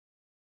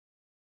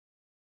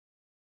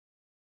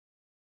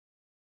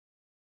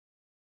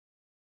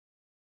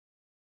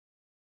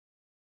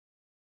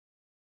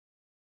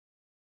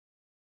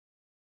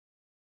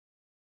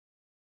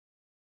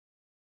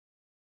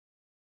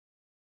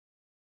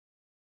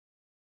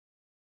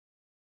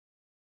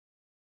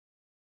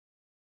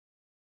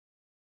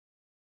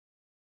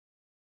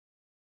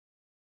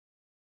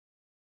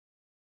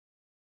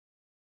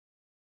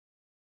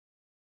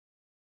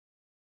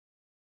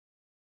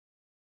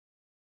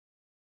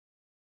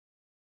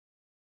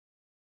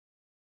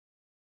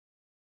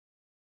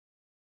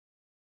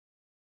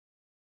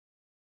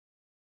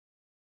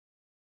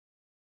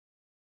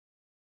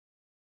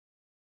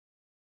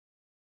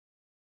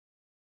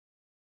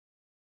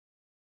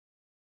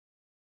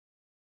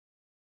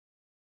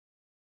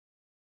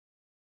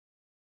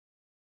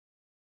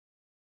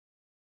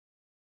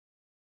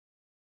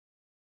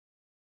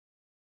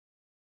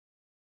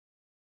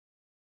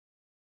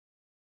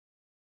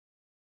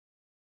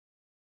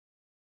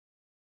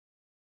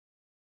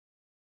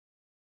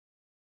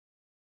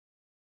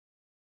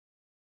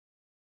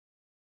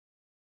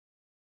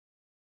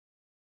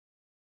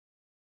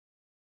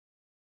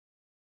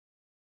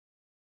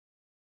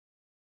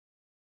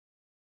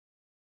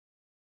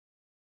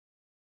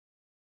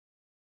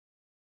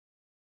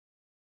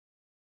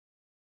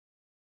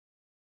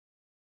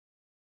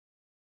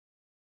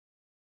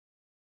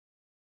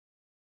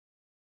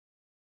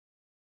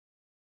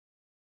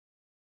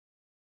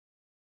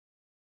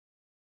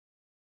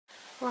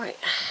Right,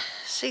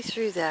 see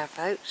through there,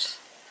 folks.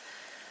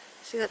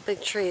 See that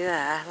big tree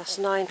there? That's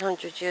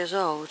 900 years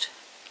old.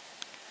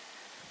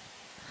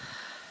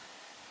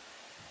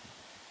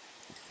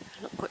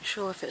 I'm not quite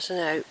sure if it's an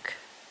oak.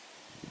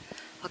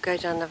 I'll go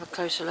down and have a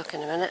closer look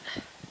in a minute.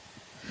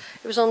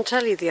 It was on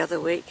telly the other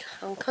week,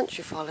 on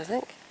Countryfile, I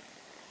think.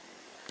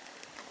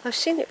 I've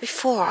seen it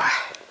before.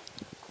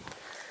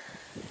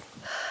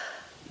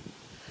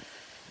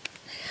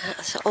 Yeah,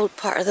 that's an old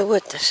part of the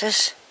wood, this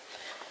is.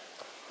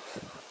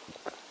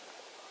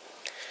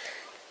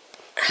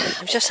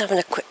 I'm just having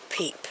a quick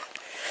peep.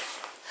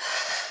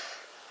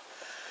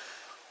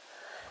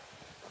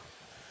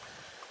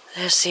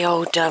 There's the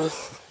old,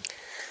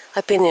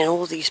 I've been in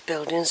all these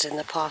buildings in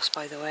the past,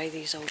 by the way,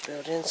 these old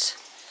buildings.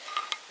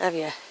 Have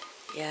you?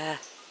 Yeah.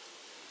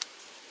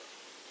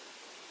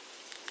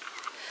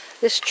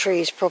 This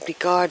tree is probably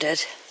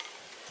guarded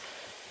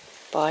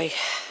by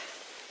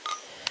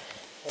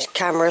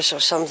cameras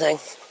or something.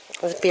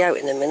 I'll be out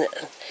in a minute.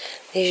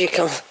 They usually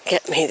come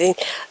get me.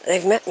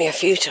 They've met me a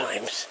few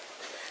times.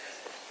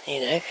 You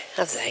know,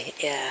 have they?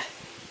 Yeah.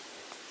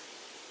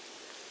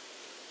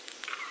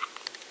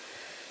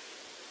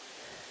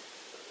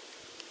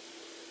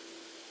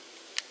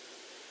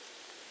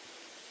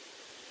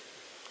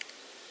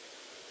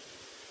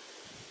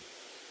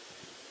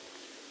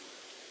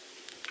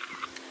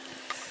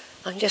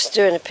 I'm just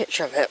doing a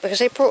picture of it because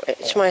they brought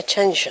it to my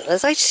attention.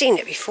 As I'd seen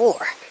it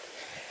before,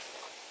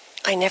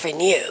 I never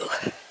knew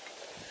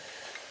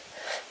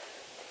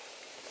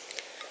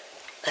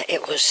that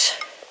it was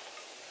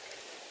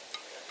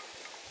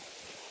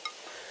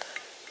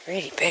a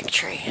really big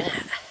tree, isn't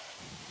it?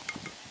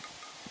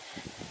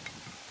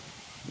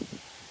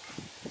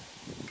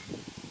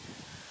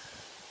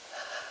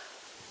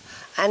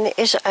 And it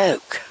is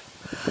oak.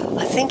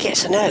 I think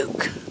it's an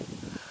oak.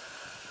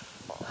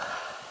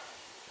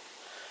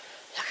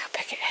 Look how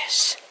big it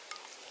is.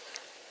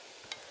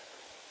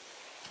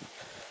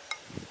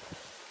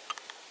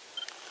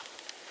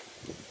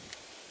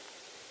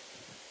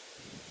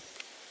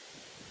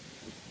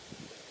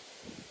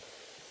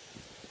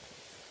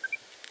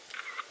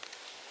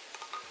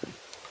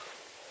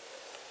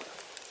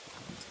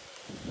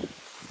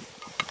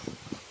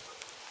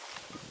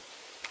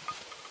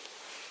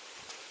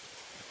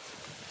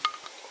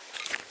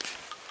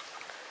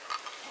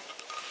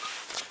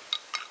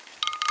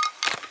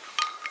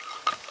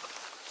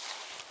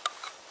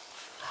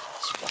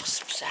 There's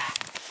wasps there.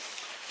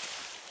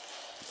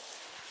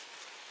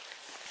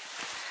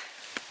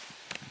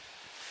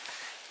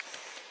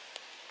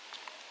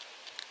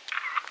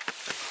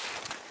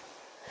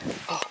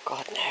 Oh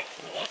God, no.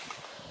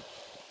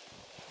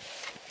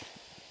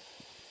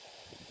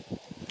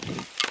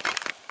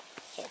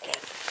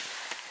 Again.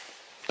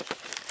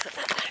 Put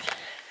that down.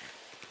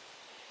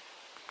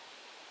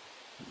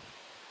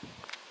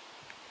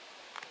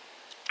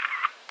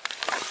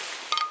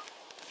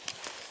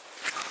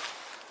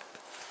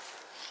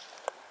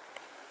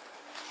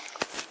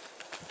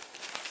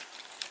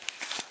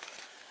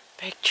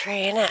 Big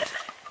tree, innit?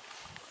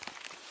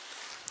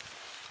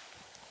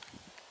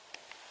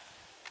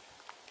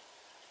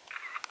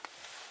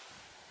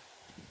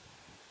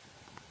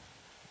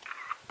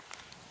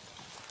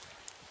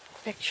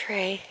 Big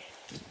tree.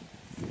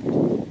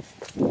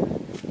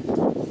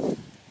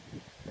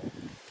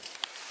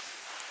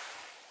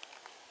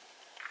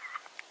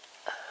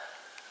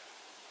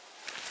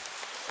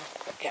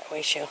 Get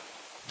away, show.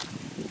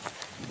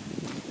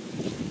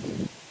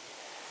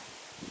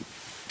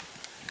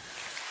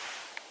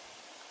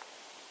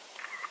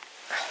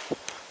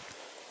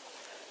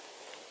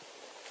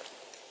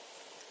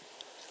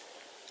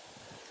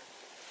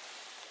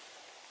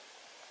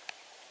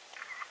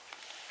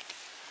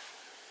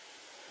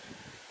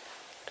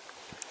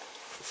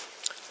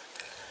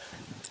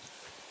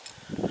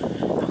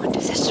 I wonder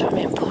if this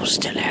swimming pool's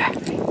still there.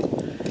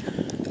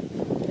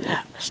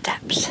 Ah,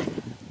 steps.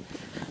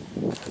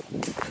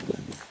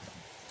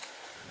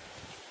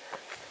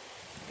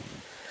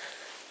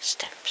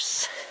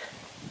 Steps.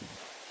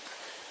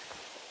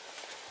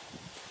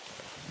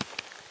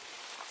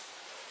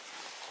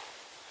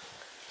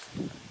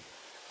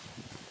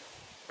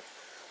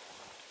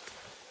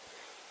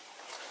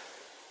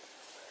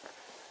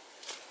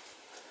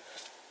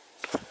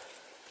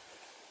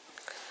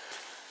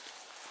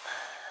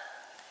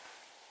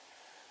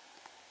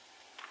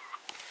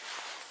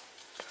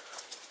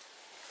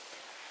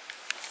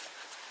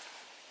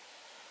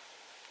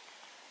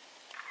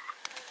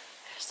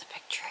 There's the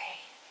big tree.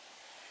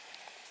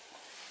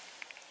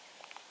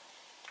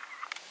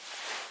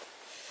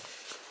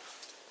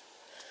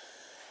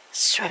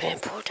 Swimming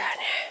pool down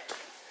here.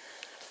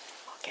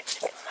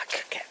 I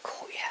could get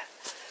caught yet.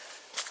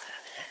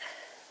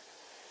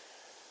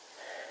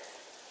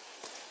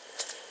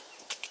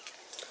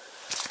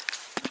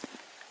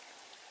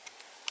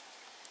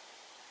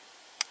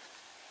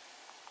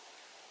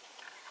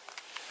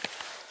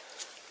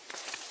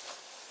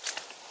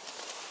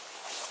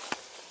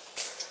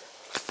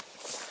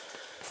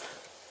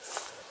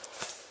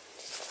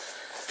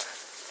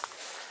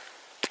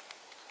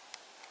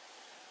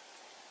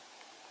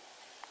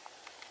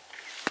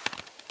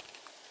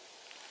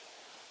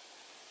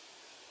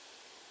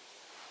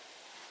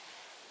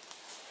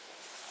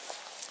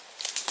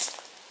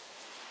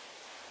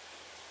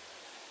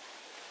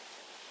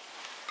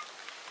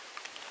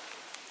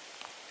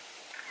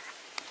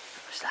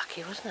 was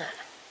lucky, wasn't it?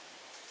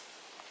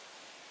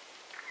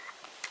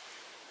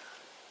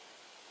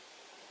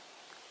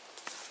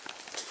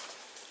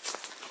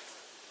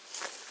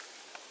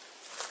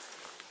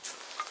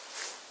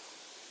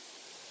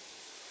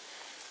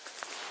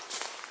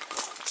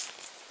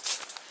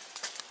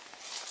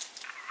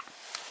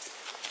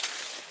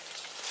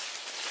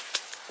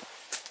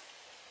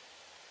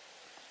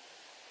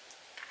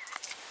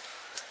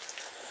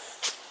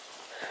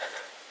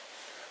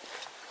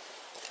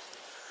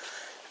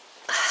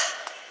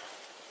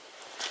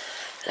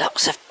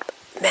 Lots of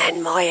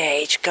men my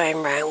age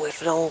going round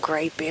with long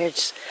grey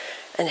beards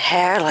and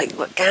hair like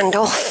what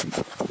Gandalf.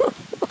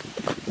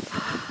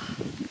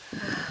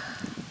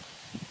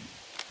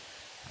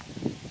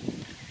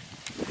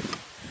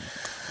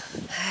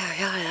 There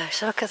we are though,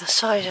 so look at the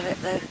size of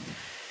it though.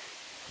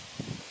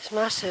 It's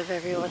massive,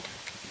 everyone.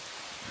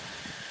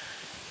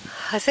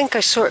 I think I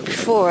saw it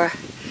before,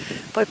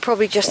 but I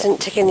probably just didn't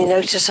take any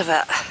notice of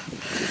it.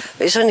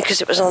 But it's only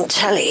because it was on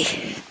telly.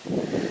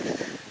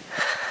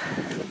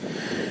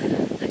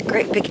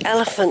 Great big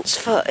elephant's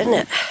foot, isn't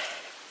it?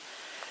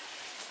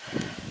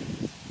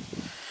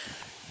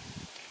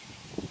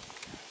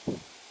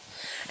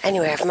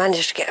 Anyway, I've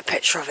managed to get a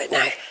picture of it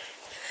now.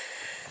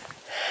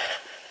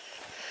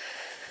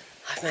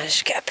 I've managed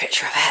to get a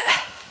picture of it.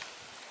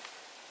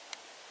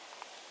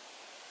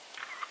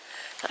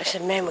 Like I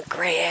said, men with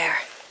grey hair.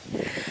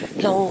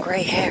 Long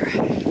grey hair.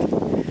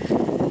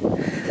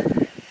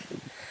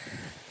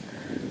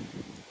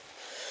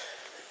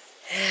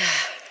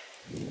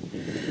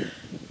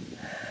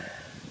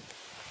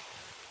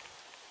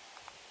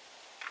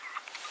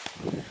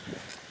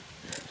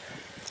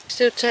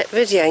 Still take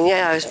videoing,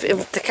 yeah.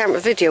 The camera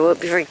video won't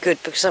be very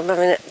good because I'm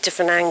having it at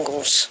different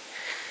angles.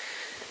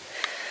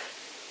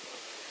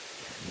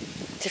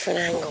 Different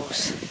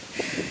angles.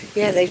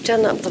 Yeah, they've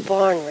done up the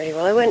barn really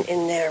well. I went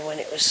in there when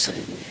it was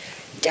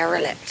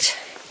derelict.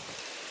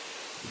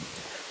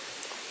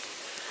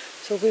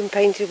 It's all been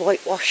painted,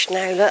 whitewashed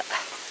now, look.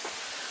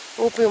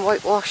 All been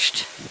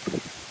whitewashed.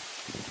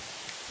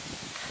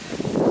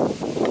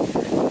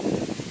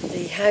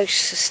 The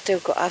house has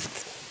still got to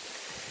have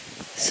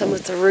some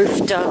of the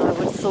roof done, I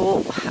would have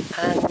thought,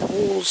 and the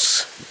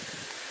walls.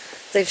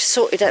 They've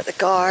sorted out the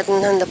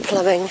garden and the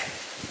plumbing.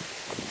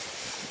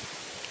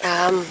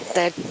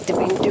 They've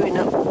been doing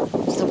up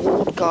the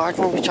walled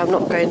garden, which I'm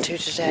not going to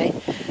today.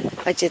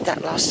 I did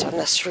that last time,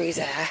 that's through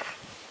there.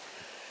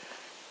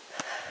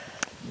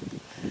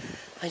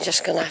 I'm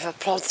just going to have a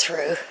plod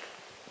through.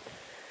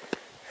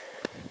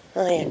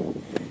 Oh yeah.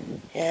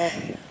 Yeah.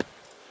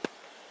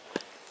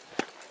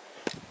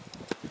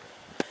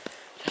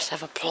 Just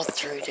have a plod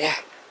through there.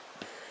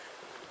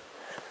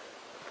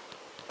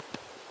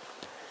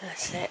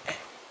 That's it.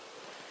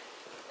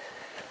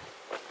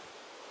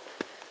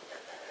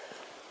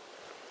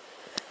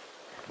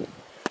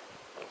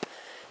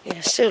 Yeah,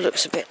 it still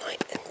looks a bit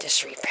like in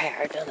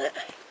disrepair, doesn't it?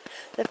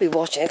 They'll be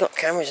watching, they've got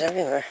cameras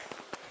everywhere.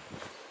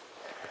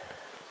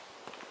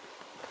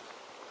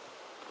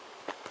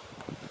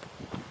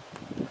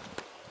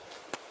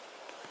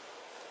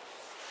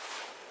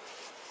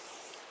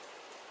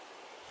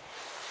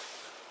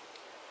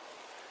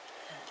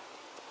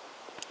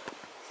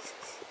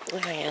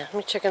 Oh yeah, let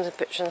me check in the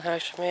picture of the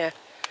house from here.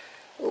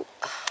 Ooh.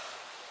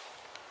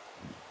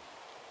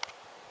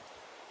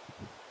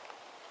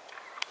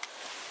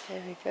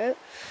 There we go.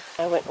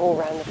 I went all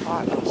round the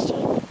park last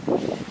time.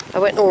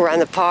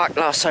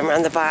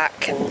 Round the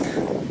back, and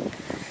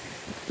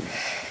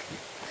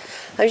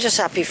I'm just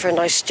happy for a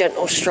nice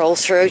gentle stroll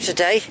through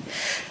today.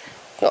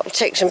 Got to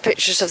take some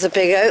pictures of the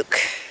big oak.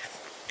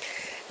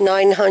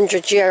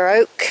 900-year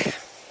oak.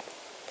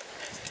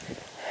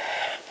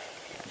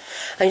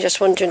 I'm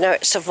just wondering how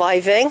it's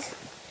surviving.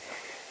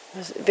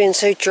 It's been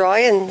so dry,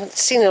 and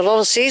it's seen a lot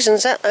of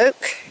seasons, that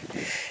oak.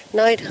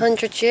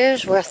 900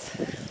 years worth.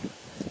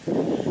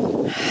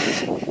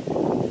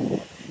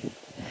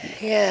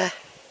 Yeah.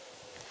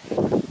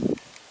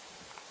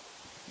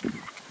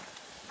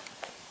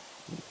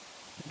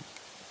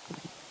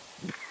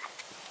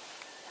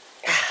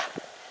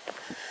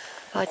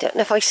 I don't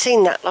know if I've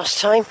seen that last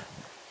time.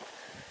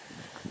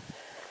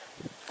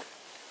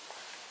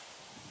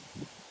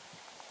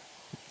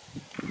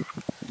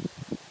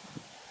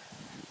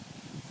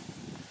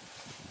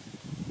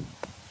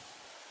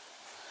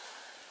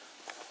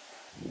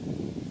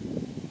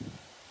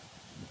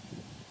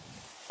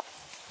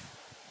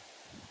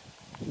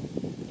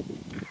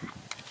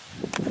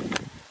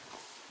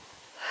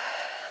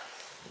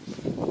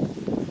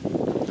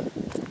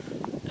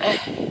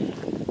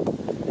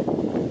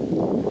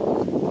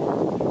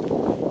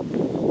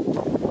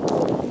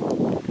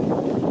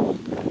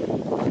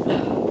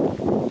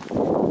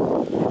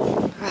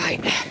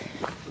 Right,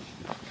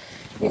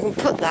 you can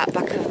put that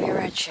back over your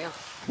head, Jill.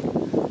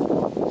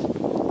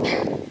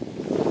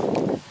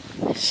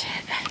 That's it.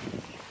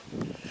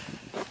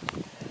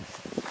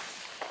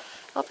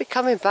 I'll be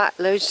coming back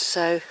loads,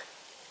 so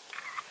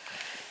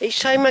each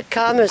time I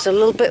come there's a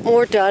little bit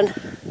more done.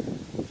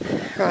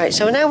 Right,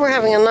 so now we're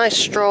having a nice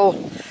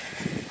stroll,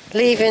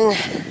 leaving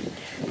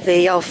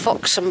the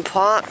Alfoxden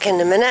Park in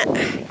a minute,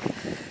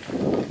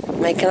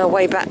 making our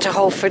way back to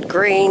Holford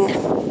Green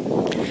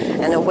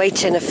and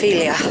awaiting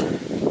Ophelia.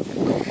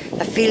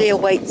 Ophelia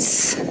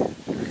waits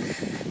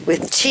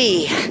with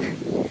tea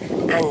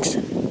and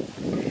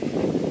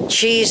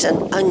cheese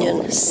and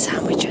onion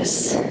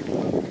sandwiches.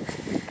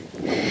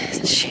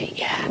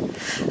 Yeah,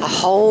 a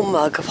whole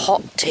mug of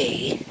hot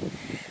tea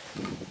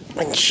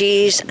and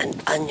cheese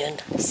and onion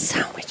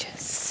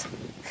sandwiches.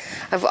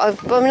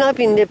 I've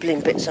been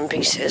nibbling bits and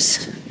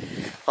pieces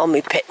on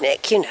my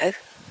picnic, you know.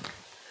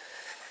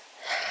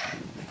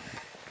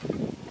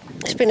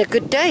 It's been a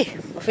good day.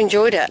 I've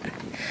enjoyed it.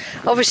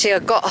 Obviously,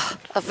 I've got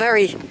a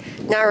very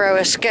narrow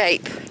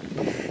escape,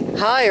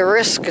 high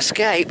risk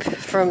escape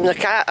from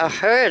a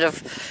herd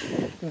of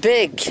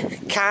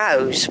big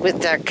cows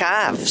with their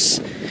calves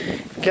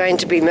going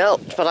to be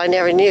milked, but I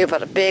never knew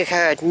about a big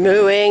herd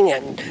mooing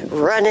and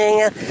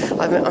running.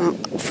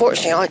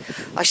 Unfortunately,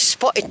 I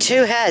spotted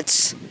two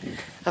heads.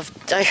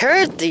 I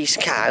heard these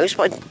cows,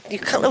 but you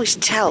can't always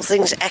tell,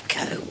 things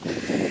echo.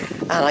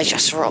 And I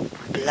just thought,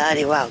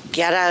 bloody well,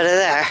 get out of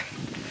there.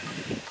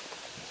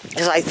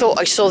 Because I thought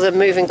I saw them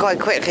moving quite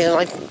quickly, and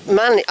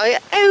I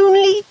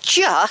only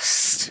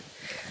just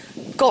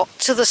got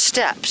to the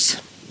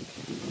steps.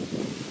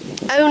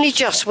 Only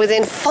just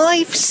within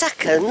 5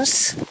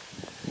 seconds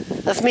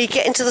of me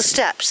getting to the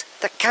steps,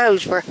 the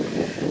cows were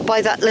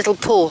by that little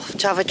pool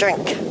to have a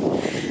drink.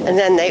 And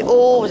then they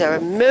were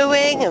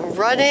mooing and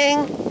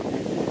running.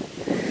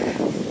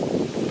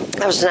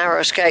 That was a narrow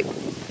escape.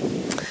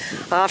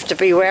 I have to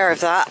be aware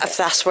of that if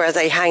that's where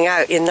they hang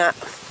out, in that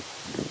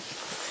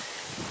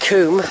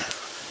coombe.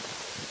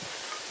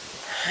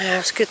 Yeah, it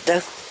was good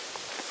though.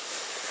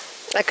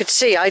 I could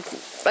see. It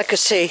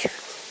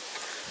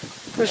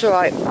was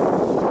alright.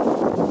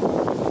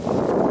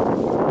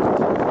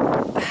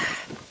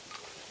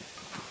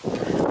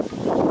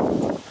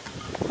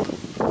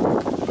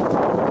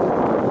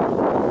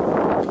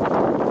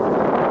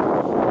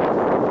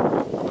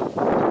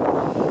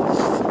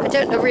 I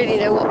don't really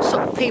know what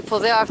sort of people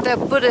they are. If they're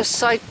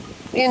Buddhists, I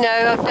don't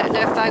know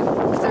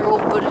if they're all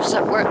Buddhists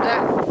that work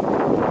there.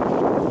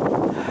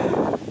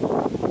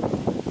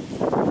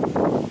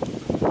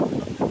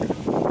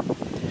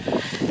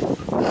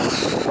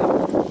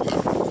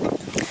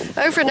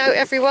 Over and out,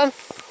 everyone.